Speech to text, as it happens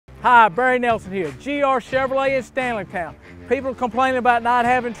Hi, Barry Nelson here, GR Chevrolet in Stanleytown. People complaining about not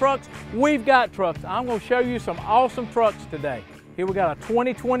having trucks. We've got trucks. I'm going to show you some awesome trucks today. Here we got a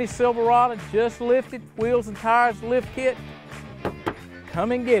 2020 Silverado, just lifted, wheels and tires lift kit.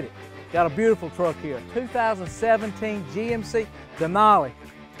 Come and get it. Got a beautiful truck here, 2017 GMC Denali.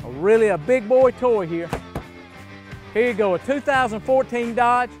 Really a big boy toy here. Here you go, a 2014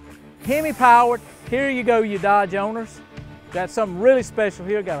 Dodge, Hemi powered. Here you go, you Dodge owners. Got something really special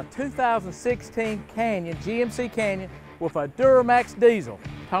here. Got a 2016 Canyon, GMC Canyon with a Duramax diesel.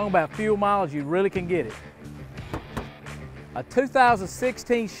 Talking about fuel mileage, you really can get it. A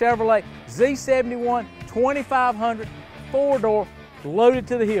 2016 Chevrolet Z71 2500 four-door loaded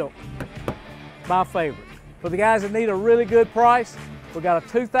to the hilt. My favorite. For the guys that need a really good price, we got a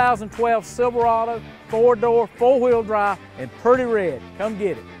 2012 Silverado four-door, four-wheel drive in pretty red. Come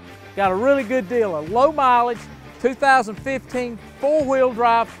get it. Got a really good deal, a low mileage 2015 four-wheel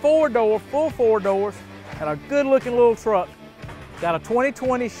drive, four-door, full four doors, and a good-looking little truck. Got a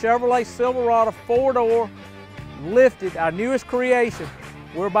 2020 Chevrolet Silverado four-door lifted, our newest creation.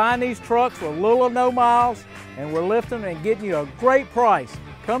 We're buying these trucks with little or no miles, and we're lifting and getting you a great price.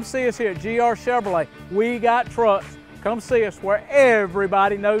 Come see us here at GR Chevrolet. We got trucks. Come see us where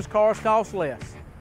everybody knows cars cost less.